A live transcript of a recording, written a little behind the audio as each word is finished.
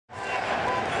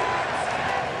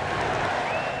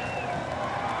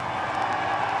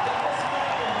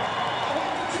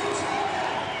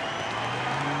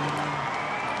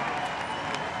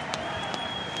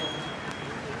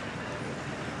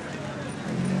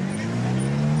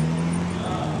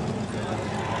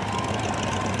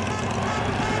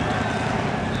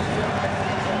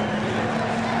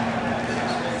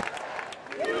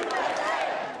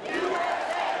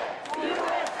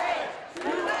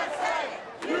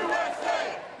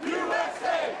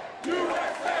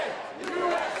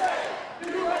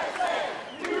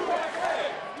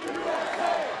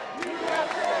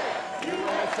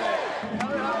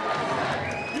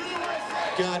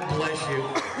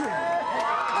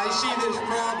I see this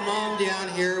proud mom down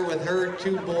here with her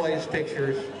two boys'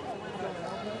 pictures.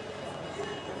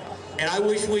 And I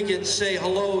wish we could say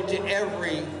hello to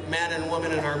every man and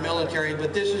woman in our military,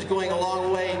 but this is going a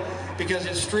long way because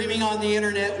it's streaming on the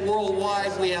internet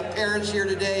worldwide. We have parents here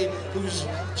today whose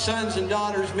sons and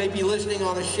daughters may be listening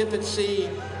on a ship at sea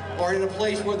or in a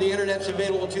place where the internet's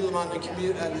available to them on the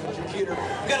computer.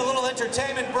 We've got a little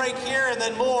entertainment break here and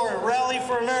then more. Rally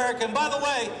for America. And by the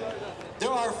way, there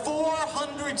are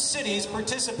 400 cities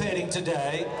participating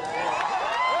today.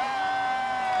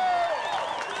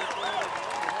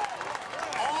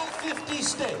 All 50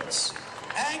 states.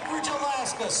 Anchorage,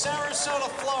 Alaska, Sarasota,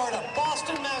 Florida,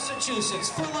 Boston, Massachusetts,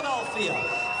 Philadelphia,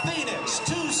 Phoenix,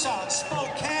 Tucson,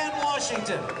 Spokane,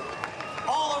 Washington.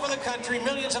 All over the country,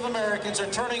 millions of Americans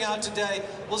are turning out today.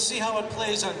 We'll see how it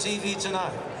plays on TV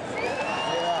tonight.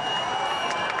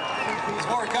 There's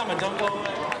more coming, don't go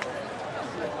away.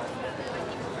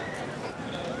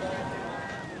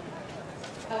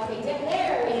 Okay,